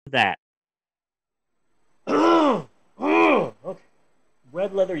that. Okay.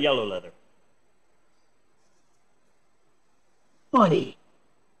 Red leather, yellow leather. Funny.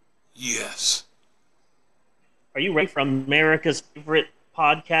 Yes. Are you ready for America's favorite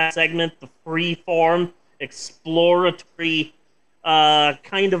podcast segment, the free-form, exploratory,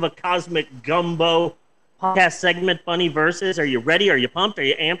 kind of a cosmic gumbo podcast segment, Bunny Versus? Are you ready? Are you pumped? Are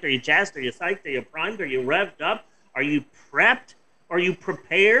you amped? Are you jazzed? Are you psyched? Are you primed? Are you revved up? Are you prepped? Are you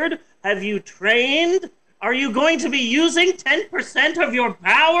prepared? Have you trained? Are you going to be using 10% of your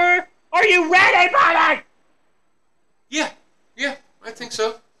power? Are you ready, Bunny? Yeah, I think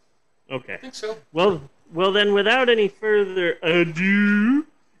so. Okay. I think so. Well, then, without any further ado,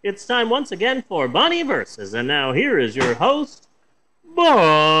 it's time once again for Bunny Versus. And now here is your host, Bunny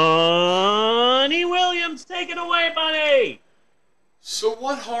Williams. Take it away, Bunny! So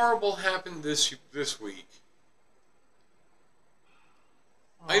what horrible happened this week?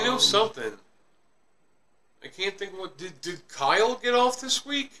 I know something. I can't think of what did Kyle get off this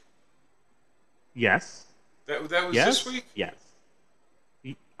week? Yes. That was Yes. this week? Yes.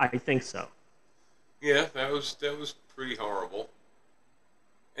 I think so. Yeah, that was pretty horrible.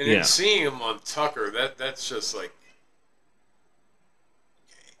 And Yeah. then seeing him on Tucker, that's just like,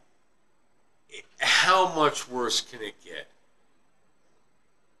 how much worse can it get?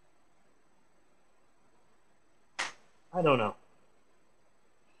 I don't know.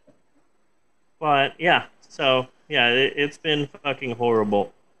 But, yeah. So, yeah, it's been fucking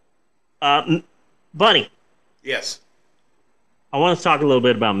horrible. Bunny, Yes. I want to talk a little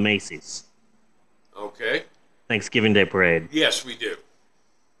bit about Macy's Okay. Thanksgiving Day Parade Yes, we do.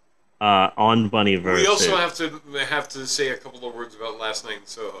 on Bunny Versus. We also have to say a couple of words about last night in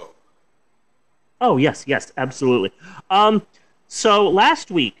Soho. Oh, yes, absolutely. So last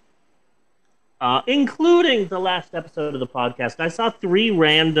week, including the last episode of the podcast, I saw 3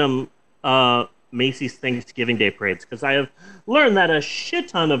 random Macy's Thanksgiving Day parades because I have learned that a shit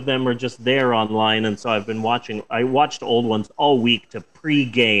ton of them are just there online, and so I've been watching. I watched old ones all week to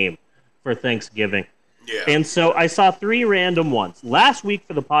pre-game for Thanksgiving. Yeah. And so I saw 3 random ones. Last week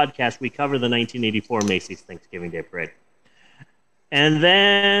for the podcast, we covered the 1984 Macy's Thanksgiving Day Parade. And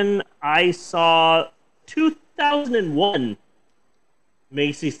then I saw 2001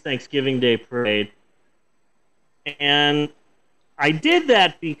 Macy's Thanksgiving Day Parade. And I did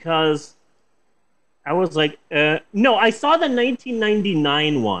that because I was like, no, I saw the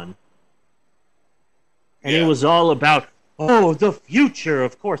 1999 one. And it was all about, the future,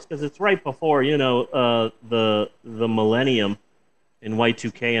 of course, because it's right before, the millennium in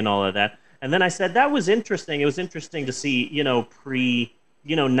Y2K and all of that. And then I said, that was interesting. It was interesting to see, pre,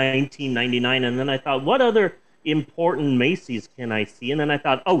 1999. And then I thought, what other important Macy's can I see? And then I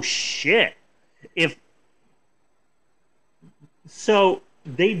thought, oh, shit. So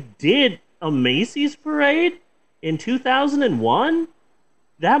they did a Macy's parade in 2001?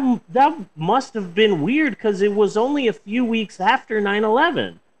 That must have been weird because it was only a few weeks after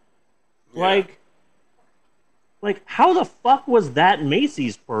 9/11. Yeah. Like, how the fuck was that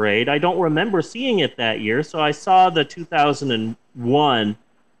Macy's parade? I don't remember seeing it that year, so I saw the 2001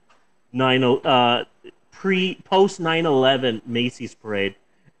 post 9/11 Macy's parade,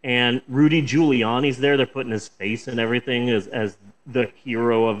 and Rudy Giuliani's there. They're putting his face and everything as the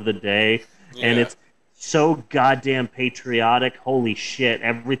hero of the day, and it's so goddamn patriotic. Holy shit!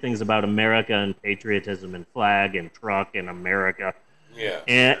 Everything's about America and patriotism and flag and truck and America.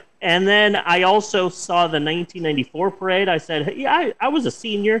 Yeah. And then I also saw the 1994 parade. I said, hey, I was a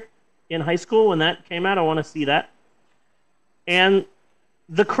senior in high school when that came out. I want to see that. And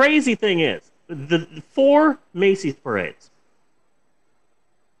the crazy thing is, the 4 Macy's parades,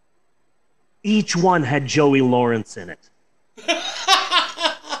 each one had Joey Lawrence in it.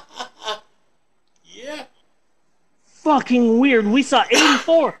 Yeah. Fucking weird. We saw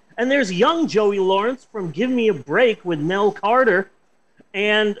 84, and there's young Joey Lawrence from Give Me a Break with Nell Carter.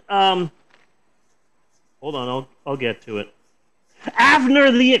 And, hold on, I'll get to it.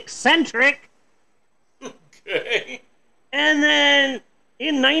 Avner the Eccentric. Okay. And then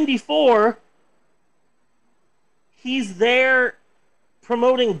in 94, he's there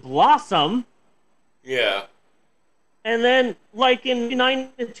promoting Blossom. Yeah. And then, like in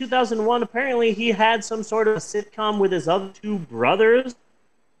 2001, apparently he had some sort of a sitcom with his other 2 brothers,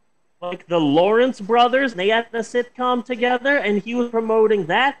 like the Lawrence brothers. And they had a sitcom together, and he was promoting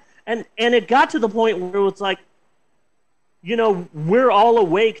that. And it got to the point where it was like, we're all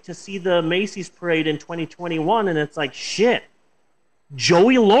awake to see the Macy's parade in 2021, and it's like, shit,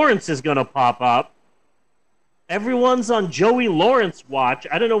 Joey Lawrence is going to pop up. Everyone's on Joey Lawrence watch.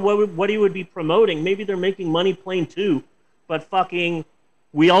 I don't know what he would be promoting. Maybe they're making money playing too, but fucking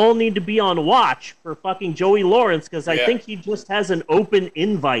we all need to be on watch for fucking Joey Lawrence because I Yeah. think he just has an open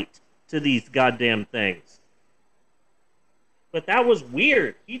invite to these goddamn things. But that was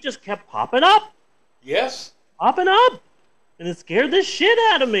weird. He just kept popping up, Yes. and it scared the shit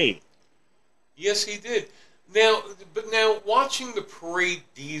out of me. Yes, he did. Now watching the parade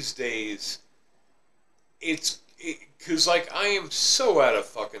these days, because like I am so out of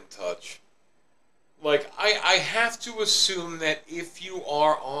fucking touch. Like I have to assume that if you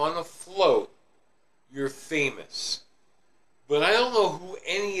are on a float, you're famous. But I don't know who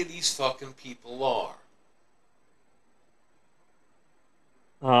any of these fucking people are.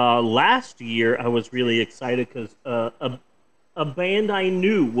 Last year, I was really excited because a band I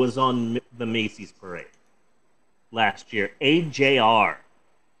knew was on the Macy's parade last year. AJR.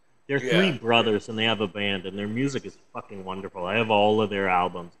 They're three brothers, and they have a band, and their music is fucking wonderful. I have all of their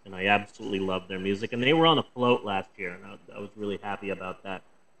albums, and I absolutely love their music. And they were on a float last year, and I was really happy about that.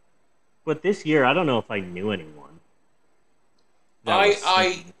 But this year, I don't know if I knew anyone.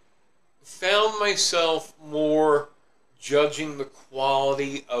 I found myself more judging the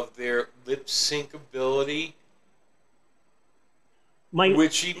quality of their lip sync ability,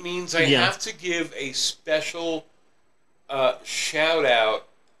 which means I have to give a special shout out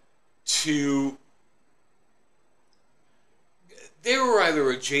to. They were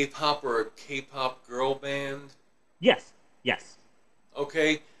either a J-pop or a K-pop girl band. Yes.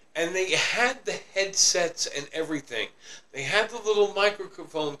 Okay? And they had the headsets and everything. They had the little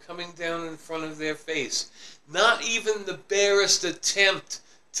microphone coming down in front of their face. Not even the barest attempt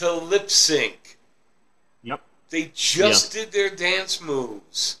to lip sync. Yep. They just did their dance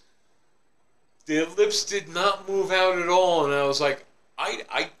moves. Their lips did not move out at all, and I was like,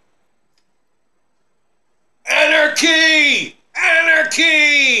 Anarchy!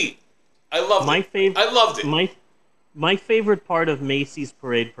 Anarchy! I loved it. I loved it. My favorite part of Macy's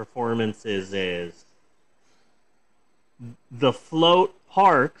parade performances is the float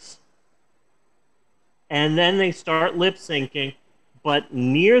parks, and then they start lip syncing, but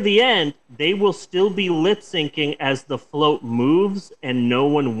near the end, they will still be lip syncing as the float moves and no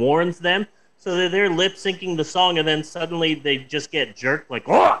one warns them. So that they're lip syncing the song, and then suddenly they just get jerked like,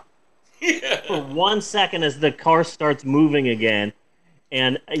 oh! Yeah. For 1 second as the car starts moving again.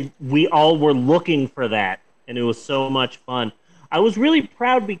 And we all were looking for that, and it was so much fun. I was really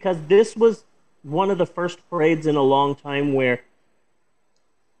proud because this was one of the first parades in a long time where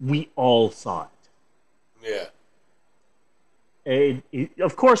we all saw it. Yeah.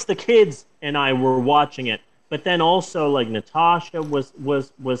 Of course, the kids and I were watching it, but then also like Natasha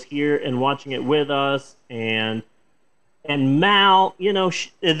was here and watching it with us, and Mal,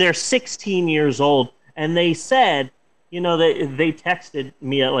 they're 16 years old, and they said, they texted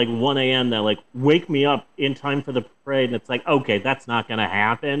me at like 1 a.m. They're like, wake me up in time for the parade. And it's like, okay, that's not going to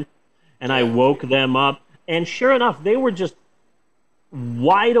happen. And I woke them up. And sure enough, they were just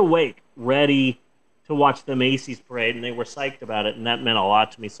wide awake, ready to watch the Macy's parade. And they were psyched about it. And that meant a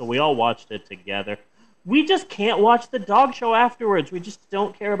lot to me. So we all watched it together. We just can't watch the dog show afterwards. We just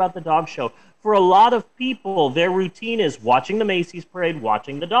don't care about the dog show. For a lot of people, their routine is watching the Macy's parade,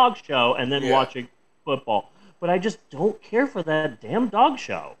 watching the dog show, and then watching football. But I just don't care for that damn dog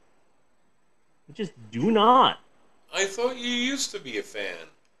show. I just do not. I thought you used to be a fan.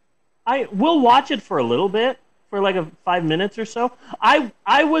 I will watch it for a little bit, for like 5 minutes or so.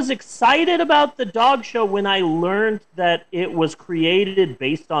 I was excited about the dog show when I learned that it was created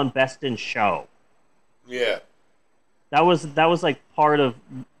based on Best in Show. Yeah. That was like part of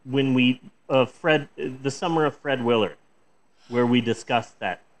when we the summer of Fred Willard, where we discussed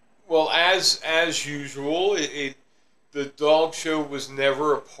that. Well, as usual, the dog show was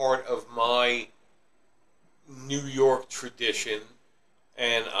never a part of my New York tradition,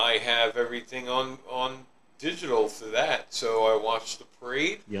 and I have everything on digital for that. So I watched the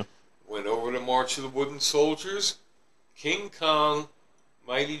parade, went over to March of the Wooden Soldiers, King Kong,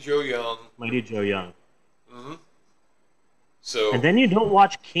 Mighty Joe Young. Mm-hmm. So. And then you don't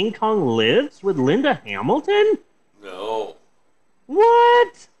watch King Kong Lives with Linda Hamilton? No.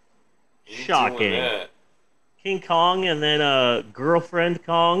 What? Ain't Shocking. doing that. King Kong and then Girlfriend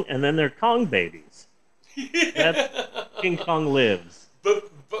Kong and then their Kong babies. That's King Kong Lives.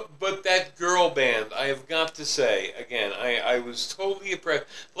 But that girl band, I have got to say, again, I was totally impressed.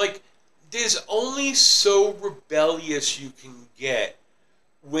 Like, there's only so rebellious you can get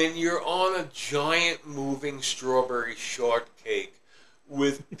when you're on a giant moving strawberry shortcake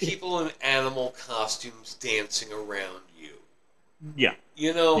with people in animal costumes dancing around you. Yeah.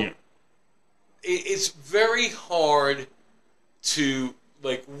 It's very hard to,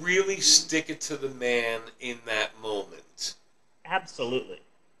 like, really stick it to the man in that moment. Absolutely.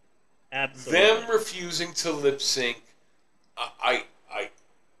 Them refusing to lip sync, I, I,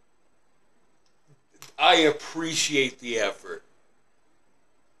 I appreciate the effort.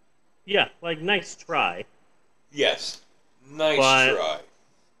 Yeah, like, nice try. Yes, nice But, try.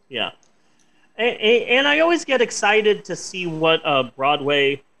 yeah. And I always get excited to see what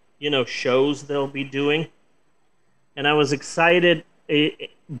Broadway, shows they'll be doing. And I was excited.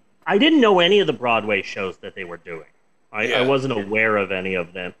 I didn't know any of the Broadway shows that they were doing. I Yeah. wasn't aware of any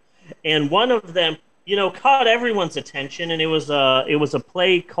of them. And one of them, caught everyone's attention, and it was a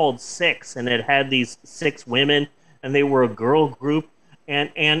play called Six, and it had these six women, and they were a girl group,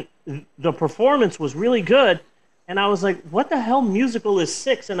 and the performance was really good. And I was like, what the hell musical is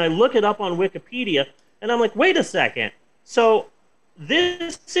Six? And I look it up on Wikipedia, and I'm like, wait a second. So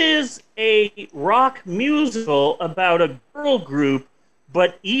this is a rock musical about a girl group,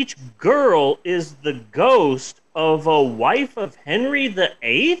 but each girl is the ghost of a wife of Henry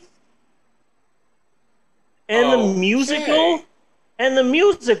VIII? And the musical Okay. and the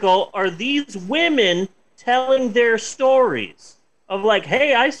musical are these women telling their stories of, like,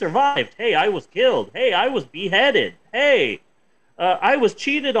 hey, I survived. Hey, I was killed. Hey, I was beheaded. Hey, I was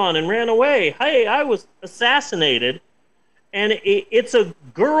cheated on and ran away. Hey, I was assassinated. And it's a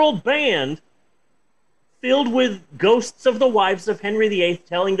girl band filled with ghosts of the wives of Henry VIII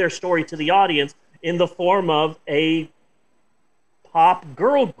telling their story to the audience in the form of a pop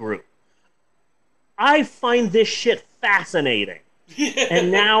girl group. I find this shit fascinating.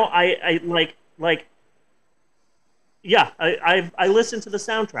 And now I listened to the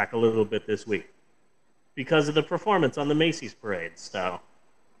soundtrack a little bit this week because of the performance on the Macy's parade. So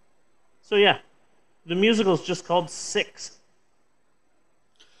yeah, the musical is just called Six.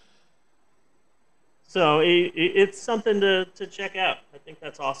 So it's something to check out. I think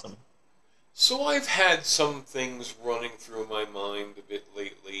that's awesome. So I've had some things running through my mind a bit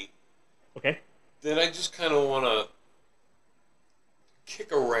lately Okay. that I just kind of want to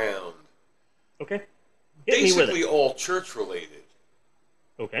kick around. Okay. Hit me with Basically it. all church related.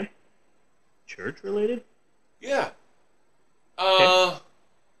 Okay. Church related? Yeah. Okay.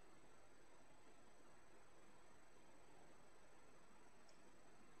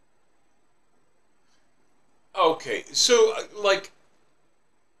 Okay, so like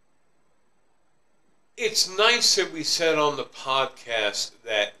it's nice that we said on the podcast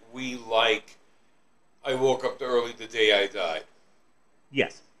that we like I woke up early the day I died.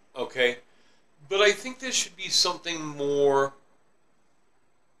 Yes. Okay? But I think there should be something more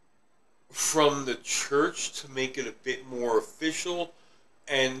from the church to make it a bit more official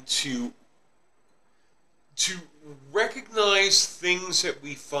and to recognize things that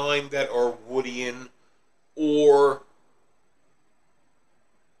we find that are Woodian or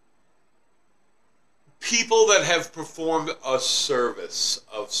people that have performed a service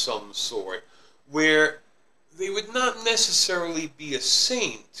of some sort where they would not necessarily be a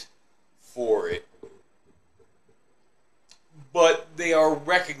saint for it, but they are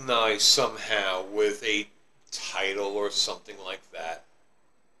recognized somehow with a title or something like that.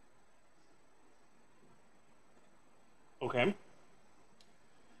 Okay.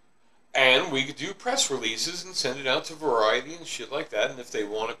 And we could do press releases and send it out to Variety and shit like that. And if they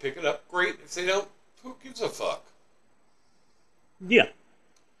want to pick it up, great. If they don't, who gives a fuck? Yeah.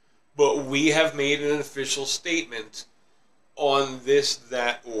 But we have made an official statement on this,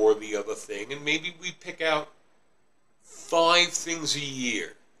 that, or the other thing. And maybe we pick out 5 things a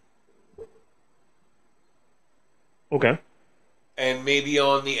year. Okay. And maybe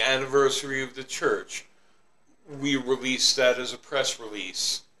on the anniversary of the church, we release that as a press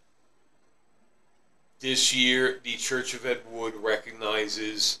release. This year, the Church of Ed Wood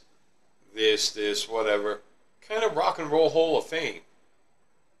recognizes this, whatever. Kind of rock and roll Hall of Fame.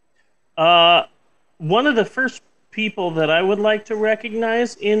 One of the first people that I would like to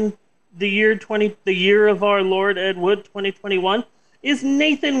recognize in the year of our Lord Ed Wood 2021 is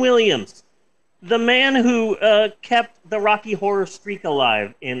Nathan Williams, the man who kept the Rocky Horror streak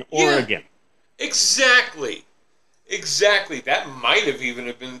alive in Oregon. Exactly. Exactly. That might have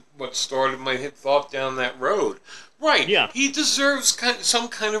even been what started my thought down that road. Right. Yeah. He deserves some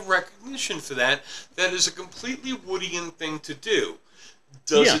kind of recognition for that. That is a completely Woodian thing to do.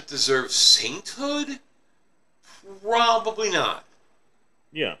 Does it deserve sainthood? Probably not.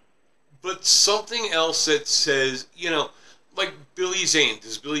 Yeah. But something else that says, like Billy Zane.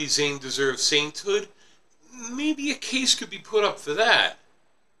 Does Billy Zane deserve sainthood? Maybe a case could be put up for that.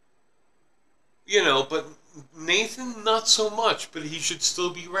 But Nathan, not so much, but he should still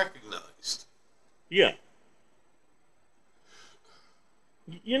be recognized. Yeah.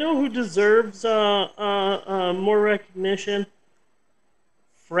 You know who deserves more recognition?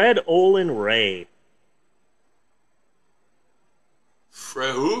 Fred Olen Ray.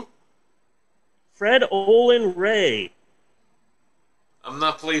 Fred who? Fred Olen Ray. I'm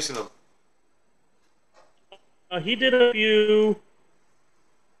not placing him. He did a few.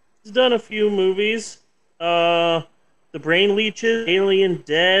 He's done a few movies. The Brain Leeches, Alien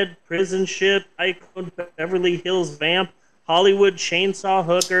Dead, Prison Ship, Tycoon, Beverly Hills Vamp, Hollywood Chainsaw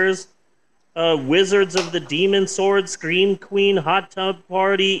Hookers, Wizards of the Demon Sword, Scream Queen, Hot Tub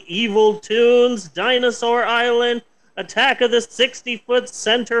Party, Evil Tunes, Dinosaur Island, Attack of the 60-Foot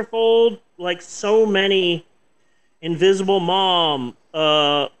Centerfold, like so many. Invisible Mom,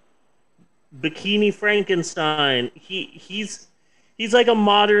 Bikini Frankenstein. He's like a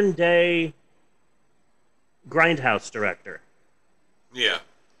modern day Grindhouse director. Yeah.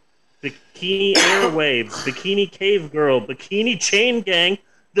 Bikini Airwaves, Bikini Cave Girl, Bikini Chain Gang,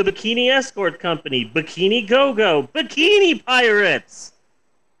 The Bikini Escort Company, Bikini Go-Go, Bikini Pirates.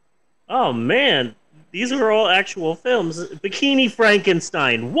 Oh man, these are all actual films. Bikini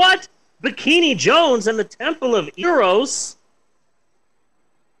Frankenstein. What? Bikini Jones and the Temple of Eros?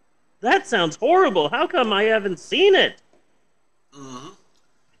 That sounds horrible. How come I haven't seen it? Mm-hmm.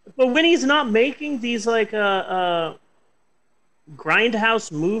 But when he's not making these like Grindhouse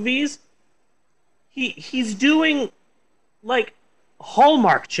movies, he's doing like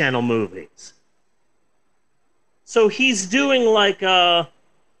Hallmark Channel movies. So he's doing like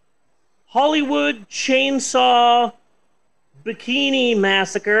Hollywood Chainsaw Bikini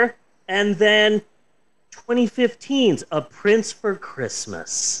Massacre, and then 2015's A Prince for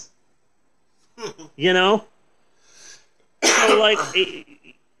Christmas. You know? So, like,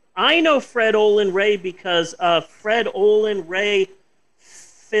 I know Fred Olen Ray because Fred Olen Ray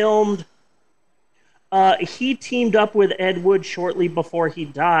filmed... he teamed up with Ed Wood shortly before he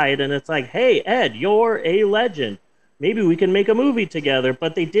died, and it's like, hey, Ed, you're a legend. Maybe we can make a movie together.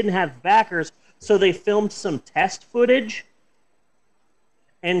 But they didn't have backers, so they filmed some test footage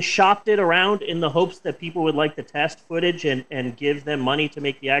and shopped it around in the hopes that people would like the test footage and give them money to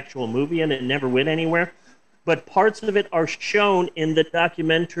make the actual movie, and it never went anywhere. But parts of it are shown in the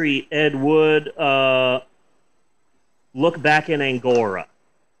documentary Ed Wood, Look Back in Angora.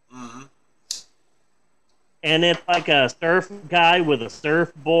 Mm-hmm. And it's like a surf guy with a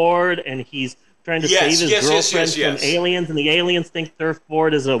surfboard, and he's trying to save his girlfriend from aliens, and the aliens think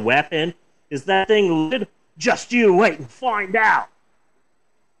surfboard is a weapon. Is that thing loaded? Just you wait and find out.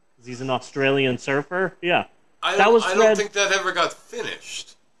 He's an Australian surfer. Yeah. I don't think that ever got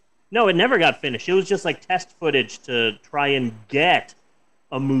finished. No, it never got finished. It was just like test footage to try and get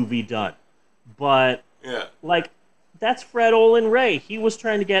a movie done. But, yeah, like, that's Fred Olen Ray. He was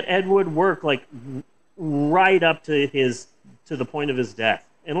trying to get Ed Wood work, like, right up to the point of his death.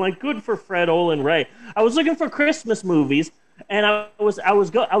 And, like, good for Fred Olen Ray. I was looking for Christmas movies, and I was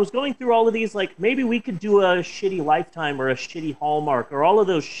going through all of these, like, maybe we could do a shitty Lifetime or a shitty Hallmark or all of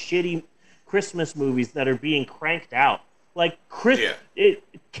those shitty Christmas movies that are being cranked out. Like,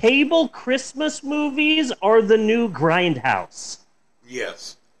 cable Christmas movies are the new Grindhouse.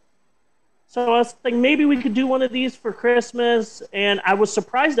 Yes. So I was thinking maybe we could do one of these for Christmas, and I was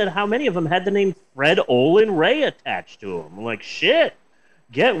surprised at how many of them had the name Fred Olen Ray attached to them. I'm like, shit,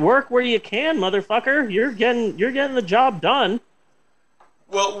 get work where you can, motherfucker. You're getting the job done.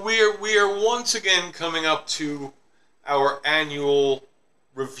 Well, we are once again coming up to our annual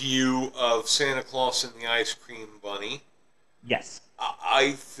review of Santa Claus and the Ice Cream Bunny. Yes.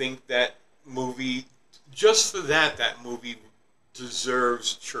 I think that movie, just for that movie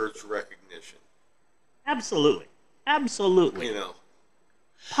deserves church recognition. Absolutely. Absolutely. You know.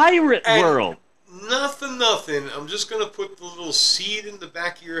 Pirate World. Nothing. I'm just going to put the little seed in the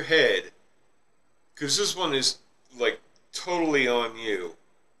back of your head. Because this one is, like, totally on you.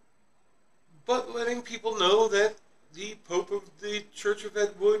 But letting people know that the Pope of the Church of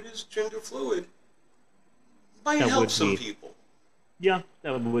Ed Wood is gender fluid might help some people. Yeah,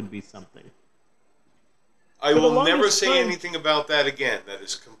 that would be something. I will never say anything about that again. That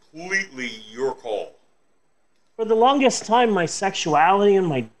is completely your call. For the longest time, my sexuality and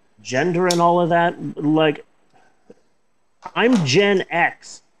my gender and all of that, like, I'm Gen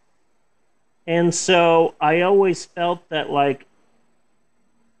X. And so I always felt that, like,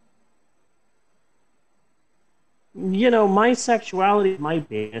 you know, my sexuality is my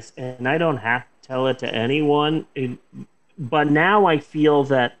business, and I don't have to tell it to anyone. But now I feel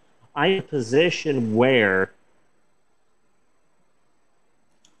that I'm in a position where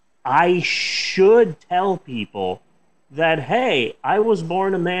I should tell people that, hey, I was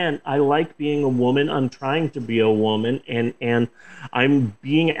born a man. I like being a woman. I'm trying to be a woman, and I'm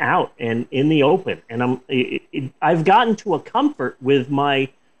being out and in the open. And I've gotten to a comfort with my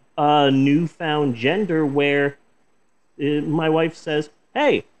a newfound gender where my wife says,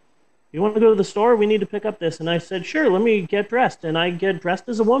 "Hey, you want to go to the store? We need to pick up this." And I said, "Sure, let me get dressed." And I get dressed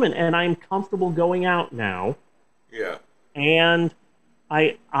as a woman, and I'm comfortable going out now. Yeah. And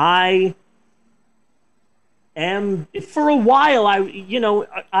I am, for a while,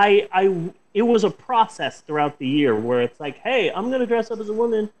 it was a process throughout the year where it's like, hey, I'm going to dress up as a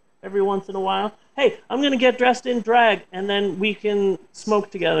woman every once in a while. Hey, I'm going to get dressed in drag, and then we can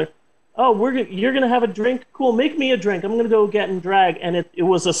smoke together. Oh, you're going to have a drink? Cool, make me a drink. I'm going to go get in drag. And it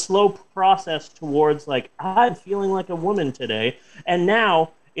was a slow process towards, like, I'm feeling like a woman today. And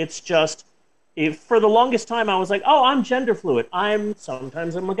now it's just, for the longest time, I was like, oh, I'm gender fluid.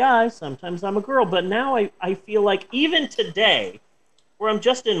 Sometimes I'm a guy, sometimes I'm a girl. But now I feel like even today, where I'm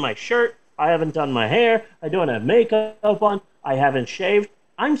just in my shirt, I haven't done my hair, I don't have makeup on, I haven't shaved,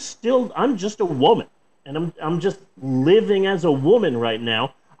 I'm just a woman. And I'm just living as a woman right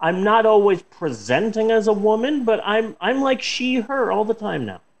now. I'm not always presenting as a woman, but I'm like she, her all the time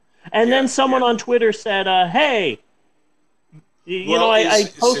now. And then someone on Twitter said, hey,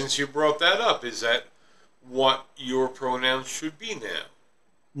 since you brought that up, is that what your pronouns should be now?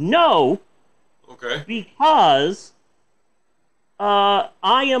 No. Okay. Because I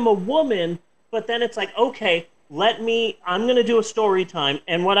am a woman, but then it's like, okay, I'm going to do a story time.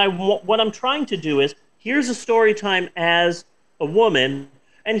 And what I'm trying to do is, here's a story time as a woman,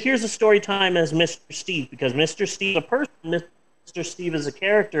 and here's a story time as Mr. Steve, because Mr. Steve is a person, Mr. Steve is a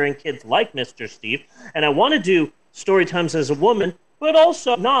character, and kids like Mr. Steve. And I want to do story times as a woman, but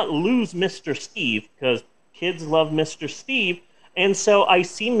also not lose Mr. Steve, because kids love Mr. Steve. And so I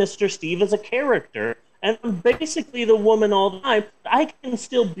see Mr. Steve as a character, and I'm basically the woman all the time. I can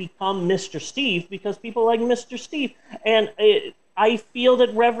still become Mr. Steve because people like Mr. Steve. And I feel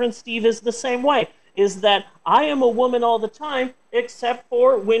that Reverend Steve is the same way, is that I am a woman all the time, except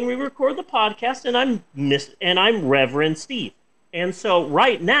for when we record the podcast, and I'm Reverend Steve. And so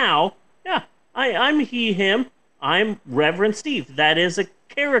right now, yeah, I'm he, him. I'm Reverend Steve. That is a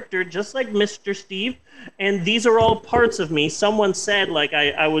character just like Mr. Steve, and these are all parts of me. Someone said, like,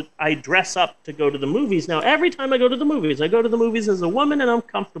 I dress up to go to the movies. Now, every time I go to the movies as a woman, and I'm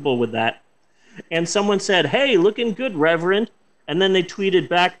comfortable with that. And someone said, hey, looking good, Reverend. And then they tweeted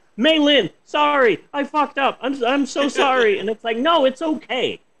back, Maylin, sorry, I fucked up. I'm so sorry. And it's like, no, it's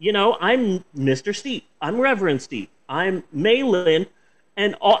okay. I'm Mr. Steve. I'm Reverend Steve. I'm Maylin.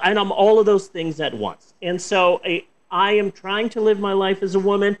 And I'm all of those things at once. And so I am trying to live my life as a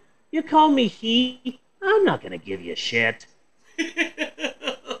woman. You call me he, I'm not going to give you shit.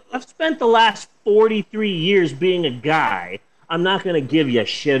 I've spent the last 43 years being a guy. I'm not going to give you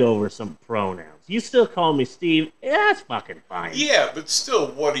shit over some pronouns. You still call me Steve, that's fucking fine. Yeah, but still,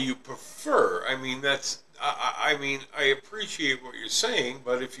 what do you prefer? I mean, I appreciate what you're saying,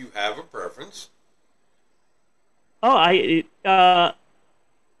 but if you have a preference... Oh,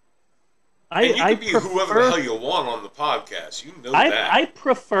 and you can be whoever the hell you want on the podcast. You know that. I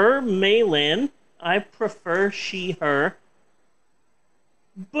prefer Maylin. I prefer she, her.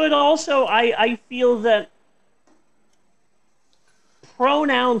 But also, I feel that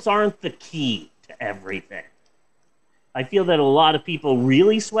pronouns aren't the key to everything. I feel that a lot of people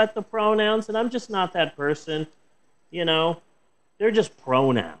really sweat the pronouns, and I'm just not that person. They're just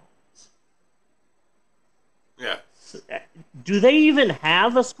pronouns. Yeah. Do they even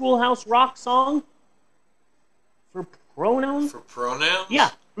have a Schoolhouse Rock song for pronouns? For pronouns? Yeah,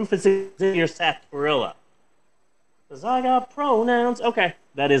 Rufus Xavier Sarsaparilla. Because I got pronouns. Okay,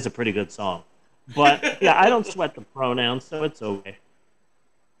 that is a pretty good song. But, yeah, I don't sweat the pronouns, so it's okay.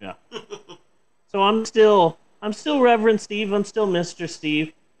 Yeah. So I'm still Reverend Steve, I'm still Mr.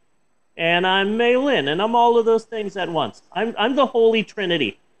 Steve, and I'm Maylin, and I'm all of those things at once. I'm the Holy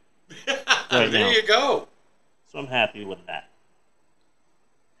Trinity. There you go. So I'm happy with that.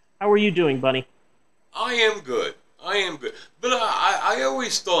 How are you doing, Bunny? I am good. But I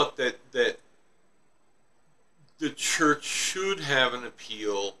always thought that the church should have an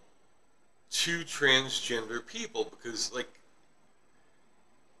appeal to transgender people because, like...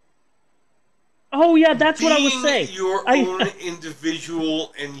 Oh, yeah, that's what I was saying. Being your own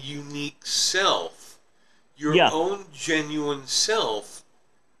individual and unique self, your own genuine self,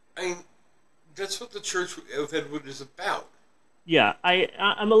 that's what the Church of Edward is about. Yeah,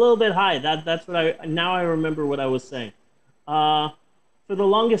 I'm a little bit high. That's what now I remember what I was saying. For the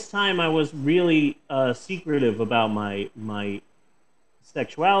longest time, I was really secretive about my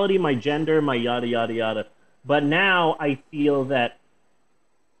sexuality, my gender, my yada yada yada. But now I feel that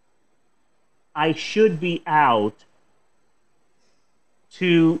I should be out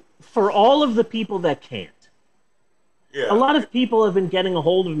for all of the people that can't. A Yeah. lot of people have been getting a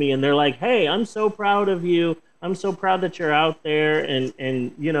hold of me, and they're like, "Hey, I'm so proud of you. I'm so proud that you're out there,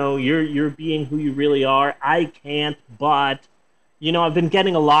 and you know you're being who you really are. I can't, but you know I've been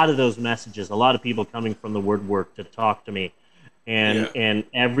getting a lot of those messages. A lot of people coming from the woodwork to talk to me, Yeah. and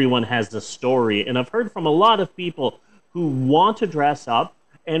everyone has a story. And I've heard from a lot of people who want to dress up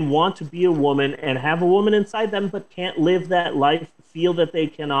and want to be a woman and have a woman inside them, but can't live that life, feel that they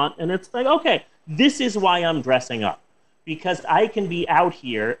cannot. And it's like, okay, this is why I'm dressing up because I can be out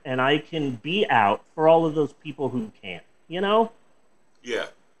here and I can be out for all of those people who can't. You know, Yeah.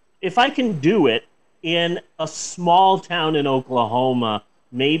 if I can do it in a small town in Oklahoma,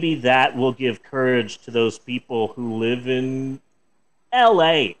 maybe that will give courage to those people who live in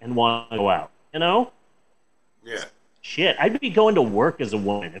LA and want to go out. You know, Yeah. shit, I'd be going to work as a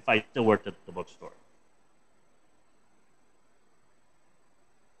woman if I still worked at the bookstore.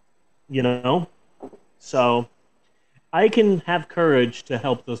 You know, so I can have courage to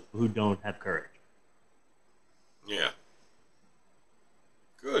help those who don't have courage. Yeah.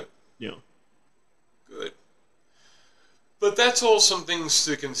 Good. You know. Good. But that's all some things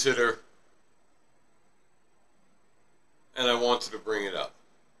to consider, and I wanted to bring it up.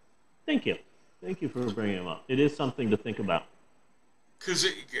 Thank you. Thank you for bringing them up. It is something to think about. Because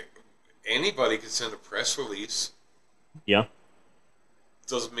anybody could send a press release. Yeah.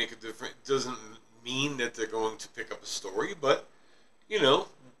 Doesn't make a difference. Doesn't mean that they're going to pick up a story, but you know,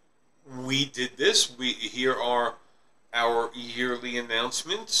 we did this. Here are our yearly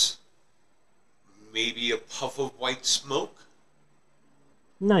announcements. Maybe a puff of white smoke.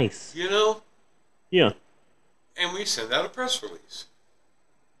 Nice. You know, Yeah. and we send out a press release.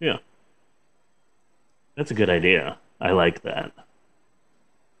 Yeah. That's a good idea. I like that.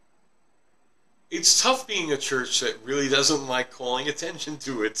 It's tough being a church that really doesn't like calling attention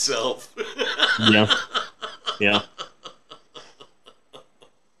to itself. Yeah. Yeah.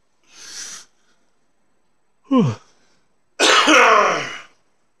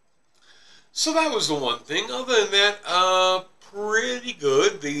 So that was the one thing. Other than that, pretty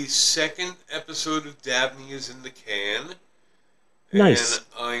good. The second episode of Dabney is in the can. Nice. And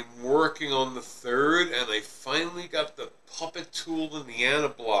I'm working on the third, and I finally got the puppet tool and the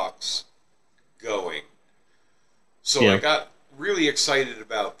Anablocks going. So Yeah. I got really excited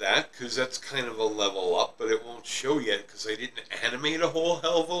about that, because that's kind of a level up, but it won't show yet, because I didn't animate a whole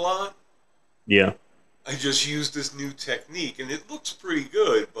hell of a lot. Yeah. I just used this new technique, and it looks pretty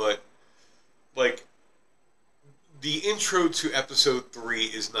good, but, like, the intro to episode 3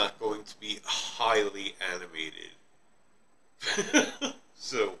 is not going to be highly animated.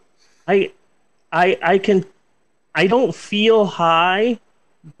 So, I can I don't feel high,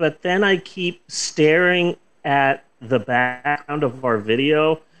 but then I keep staring at the background of our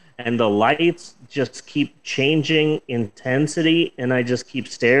video and the lights just keep changing intensity and I just keep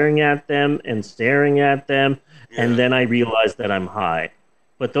staring at them and yeah. and then I realize that I'm high.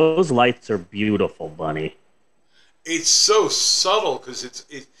 But those lights are beautiful, Bunny. It's so subtle, because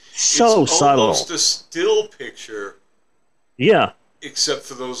So it's subtle. almost a still picture, Yeah, except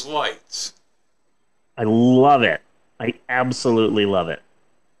for those lights. I love it. I absolutely love it.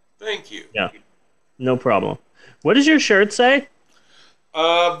 Thank you. Yeah, no problem. What does your shirt say?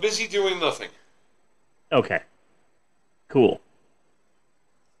 Busy doing nothing. Okay, cool.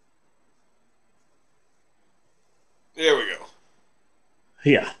 There we go.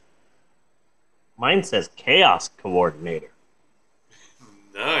 Yeah. Mine says Chaos Coordinator.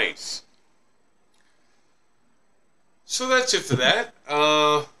 Nice. So that's it for that.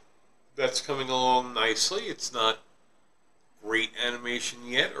 That's coming along nicely. It's not great animation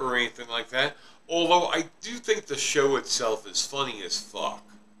yet or anything like that. Although I do think the show itself is funny as fuck.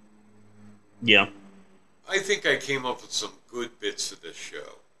 Yeah. I think I came up with some good bits for this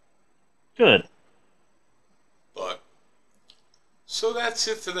show. Good. But, so that's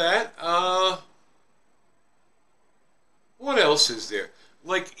it for that. What else is there?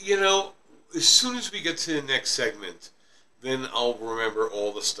 Like, you know, as soon as we get to the next segment, then I'll remember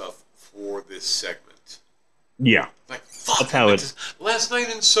all the stuff for this segment. Yeah. Like, fuck, That's how Last Night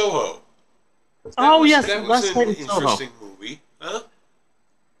in Soho. Yes, That was Last Night an in Soho. interesting movie. Huh?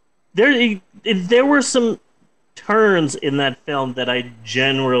 There were some turns in that film that I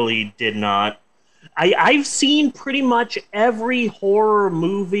generally did not. I've seen pretty much every horror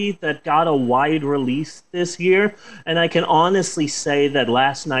movie that got a wide release this year, and I can honestly say that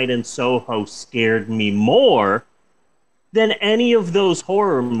Last Night in Soho scared me more than any of those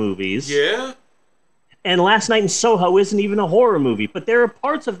horror movies. Yeah? And Last Night in Soho isn't even a horror movie, but there are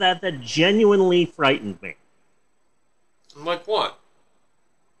parts of that that genuinely frightened me. Like what?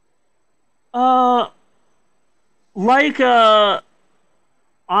 like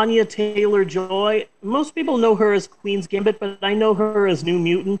Anya Taylor-Joy. Most people know her as Queen's Gambit, but I know her as New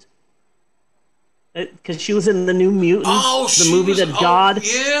Mutant because she was in the New Mutants, Oh, the she movie was. that Oh, God,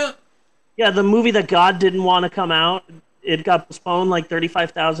 yeah. yeah, the movie that God didn't want to come out. It got postponed like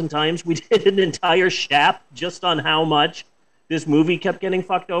 35,000 times. We did an entire shap just on how much this movie kept getting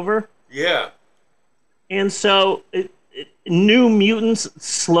fucked over. Yeah. And so, New Mutants'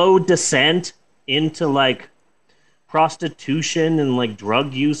 slow descent into like prostitution and like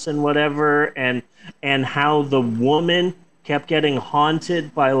drug use and whatever, and how the woman kept getting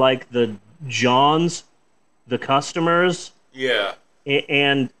haunted by like the Johns, the customers, Yeah.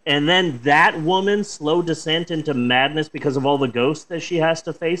 and then that woman's slow descent into madness because of all the ghosts that she has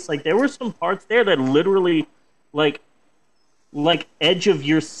to face. Like there were some parts there that literally, like edge of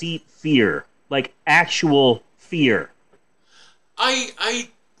your seat fear, like actual fear. I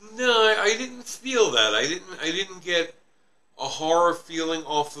no, I didn't feel that. I didn't get a horror feeling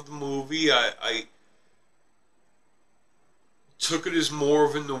off of the movie. I took it as more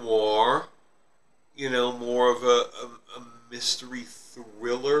of a noir, more of a mystery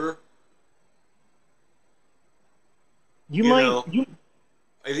thriller. You You might know, you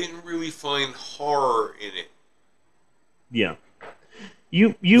I didn't really find horror in it. yeah.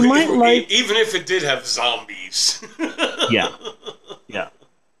 You might like Even if it did have zombies. yeah. Yeah.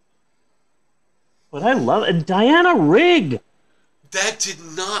 But I love it. Diana Rigg. That did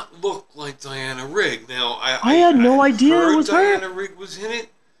not look like Diana Rigg. Now, I had no idea heard it was Diana her. Rigg was in it.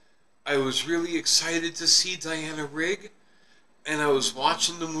 I was really excited to see Diana Rigg. And I was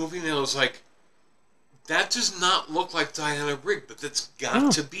watching the movie and I was like, that does not look like Diana Rigg, but that's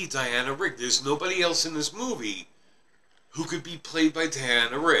got to be Diana Rigg. There's nobody else in this movie who could be played by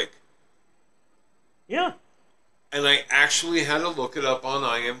Diana Rigg. Yeah. And I actually had to look it up on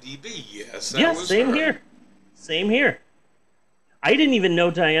IMDb. Yes, that Yeah, was same her. here. Same here. I didn't even know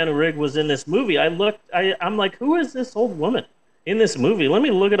Diana Rigg was in this movie. I'm like, who is this old woman in this movie? Let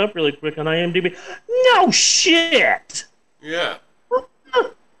me look it up really quick on IMDb. No shit! Yeah.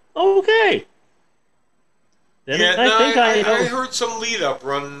 Okay. Then Yeah, I no, think I know. I heard some lead up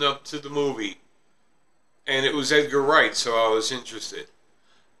running up to the movie, and it was Edgar Wright, so I was interested.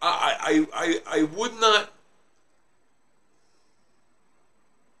 I would not.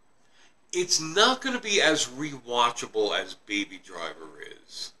 It's not going to be as rewatchable as Baby Driver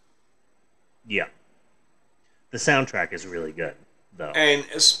is, Yeah. The soundtrack is really good, though. and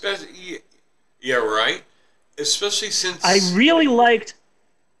especially, yeah, right. Especially since I really liked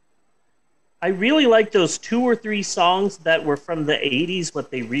those 2 or 3 songs that were from the 80s, but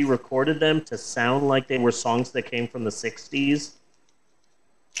they re-recorded them to sound like they were songs that came from the 60s.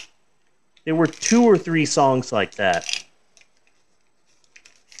 There were 2 or 3 songs like that.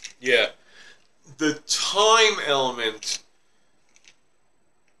 yeah, the time element.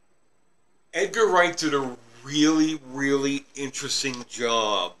 Edgar Wright did a really, really interesting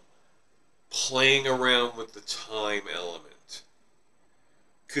job playing around with the time element.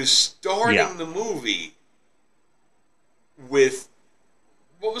 Because starting the movie with,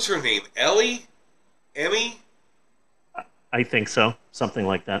 what was her name? Ellie? Emmy? I think so. Something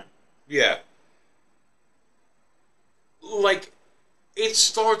like that. Yeah. Like, it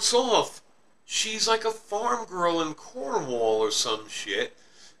starts off, she's like a farm girl in Cornwall or some shit,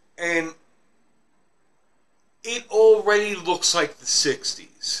 and it already looks like the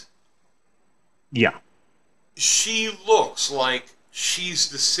 60s. Yeah. She looks like she's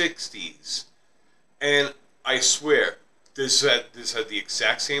the 60s. And I swear, this had the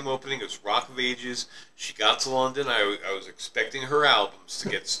exact same opening as Rock of Ages. She got to London. I was expecting her albums to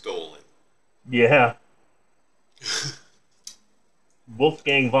get stolen. Yeah.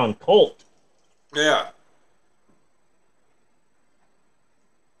 Wolfgang von Colt. Yeah.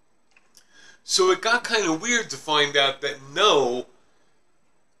 So it got kind of weird to find out that no,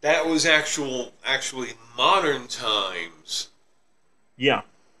 that was actually modern times. Yeah.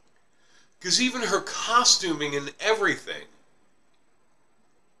 Because even her costuming and everything,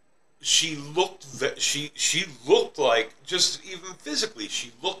 she looked like, just even physically,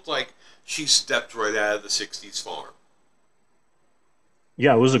 she looked like she stepped right out of the 60s farm.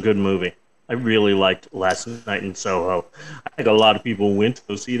 Yeah, it was a good movie. I really liked Last Night in Soho. I think a lot of people went to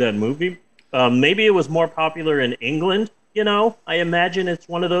go see that movie. Maybe it was more popular in England, I imagine it's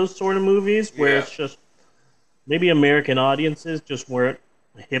one of those sort of movies where it's just, maybe American audiences just weren't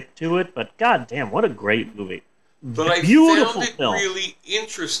hip to it, but goddamn, what a great movie. But I Beautiful found it film. really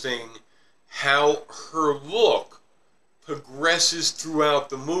interesting how her look progresses throughout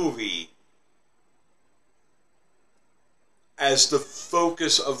the movie as the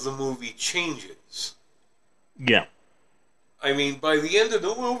focus of the movie changes. Yeah. I mean, by the end of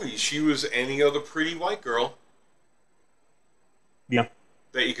the movie, she was any other pretty white girl Yeah.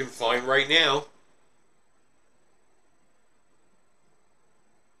 that you can find right now.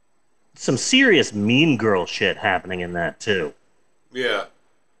 Some serious mean girl shit happening in that too. Yeah.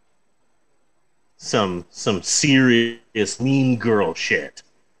 Some serious mean girl shit.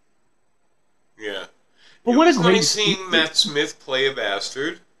 Yeah. But It what a was great nice seeing Matt Smith play a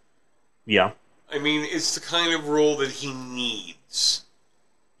bastard. Yeah. I mean, it's the kind of role that he needs.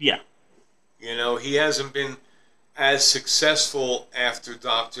 Yeah. You know, he hasn't been as successful after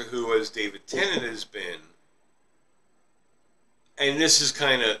Doctor Who as David Tennant has been. And this is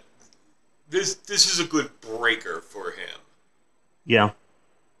kind of this is a good breaker for him. Yeah.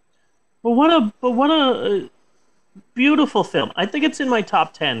 But what a beautiful film. I think it's in my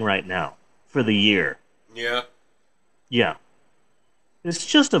top 10 right now for the year. Yeah. Yeah. It's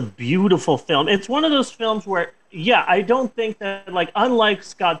just a beautiful film. It's one of those films where, yeah, I don't think that, like, unlike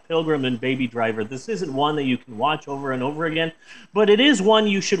Scott Pilgrim and Baby Driver, this isn't one that you can watch over and over again, but it is one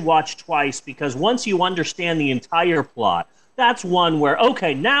you should watch twice, because once you understand the entire plot, that's one where,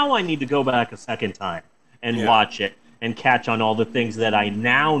 okay, now I need to go back a second time and watch it and catch on all the things that I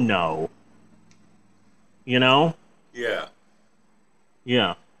now know. You know? Yeah.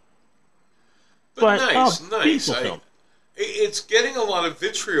 Yeah. But nice. Beautiful film. It's getting a lot of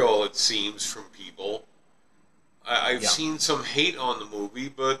vitriol, it seems, from people. I've seen some hate on the movie,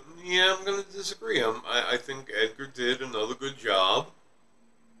 but yeah, I'm going to disagree. I think Edgar did another good job,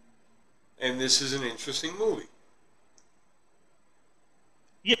 and this is an interesting movie.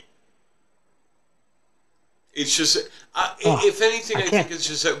 Yeah. It's just, if anything, I think it's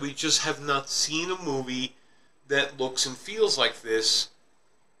just that we just have not seen a movie that looks and feels like this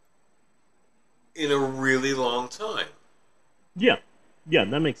in a really long time. Yeah. Yeah,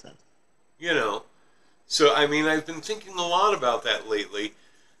 that makes sense. You know, so I mean, I've been thinking a lot about that lately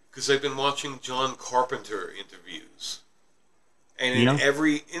because I've been watching John Carpenter interviews, and in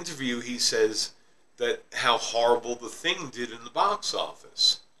every interview he says that how horrible The Thing did in the box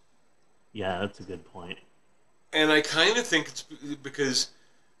office. Yeah, that's a good point. And I kind of think it's because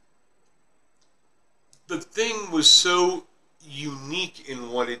The Thing was so unique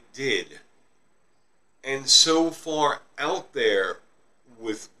in what it did, and so far out there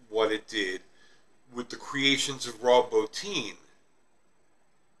with what it did, with the creations of Rob Bottin.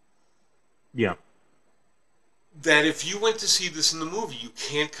 Yeah. That if you went to see this in the movie, you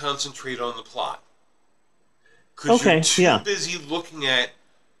can't concentrate on the plot. Because you're too busy looking at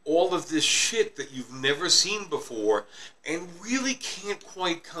all of this shit that you've never seen before and really can't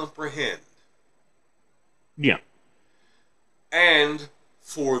quite comprehend. Yeah. And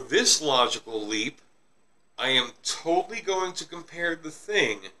for this logical leap, I am totally going to compare The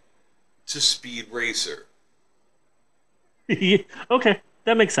Thing to Speed Racer. Okay,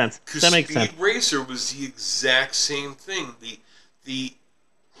 that makes sense. That makes sense. Speed Racer was the exact same thing. The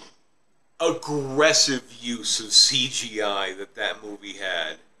aggressive use of CGI that movie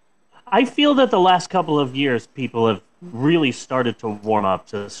had. I feel that the last couple of years, people have really started to warm up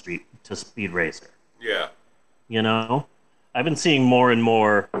to Speed Racer. Yeah. You know? I've been seeing more and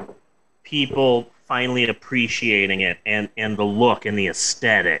more people finally appreciating it and the look and the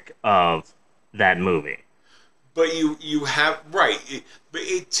aesthetic of that movie. But you have but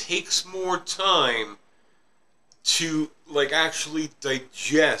it takes more time to like actually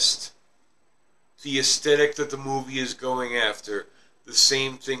digest the aesthetic that the movie is going after. The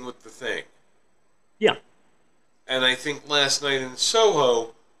same thing with The Thing. Yeah. And I think Last Night in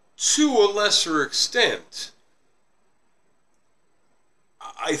Soho, to a lesser extent,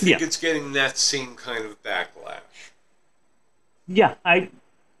 I think it's getting that same kind of backlash. Yeah,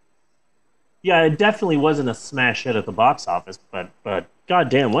 it definitely wasn't a smash hit at the box office, but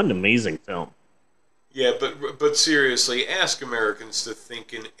goddamn, what an amazing film. Yeah, but seriously, ask Americans to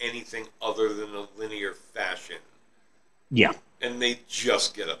think in anything other than a linear fashion. Yeah. And they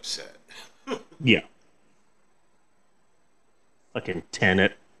just get upset. Yeah. Fucking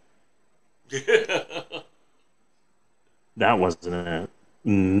Tenet. That wasn't a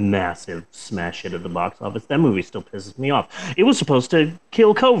massive smash hit at the box office. That movie still pisses me off. It was supposed to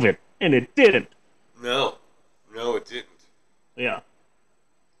kill COVID, and it didn't. No, it didn't. Yeah.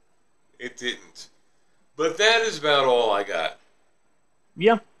 It didn't. But that is about all I got.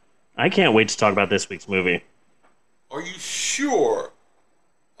 Yeah. I can't wait to talk about this week's movie. Are you sure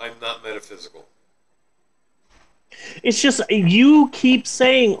I'm not metaphysical? It's just, you keep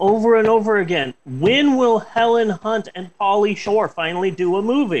saying over and over again, when will Helen Hunt and Pauly Shore finally do a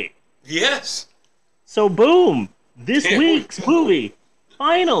movie? Yes. So boom, this week's movie,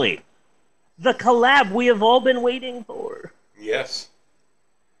 finally. The collab we have all been waiting for. Yes.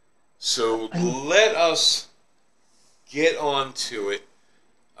 So let us get on to it.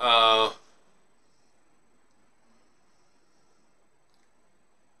 I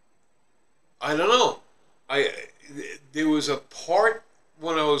don't know. There was a part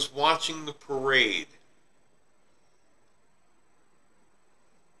when I was watching the parade,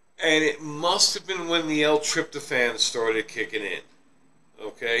 and it must have been when the L-tryptophan started kicking in.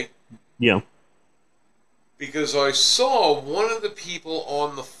 Okay? Yeah. Because I saw one of the people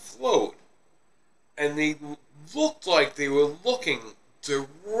on the float, and they looked like they were looking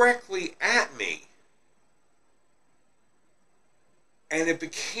directly at me. And it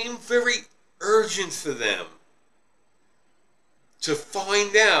became very urgent for them to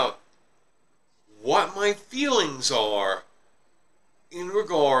find out what my feelings are in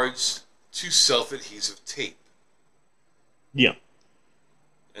regards to self-adhesive tape. Yeah.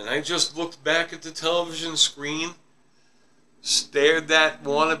 And I just looked back at the television screen, stared that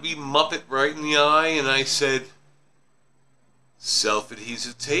wannabe Muppet right in the eye, and I said,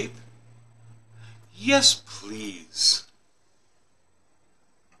 self-adhesive tape? Yes, please.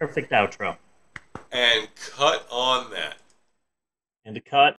 Perfect outro. And cut on that. And to cut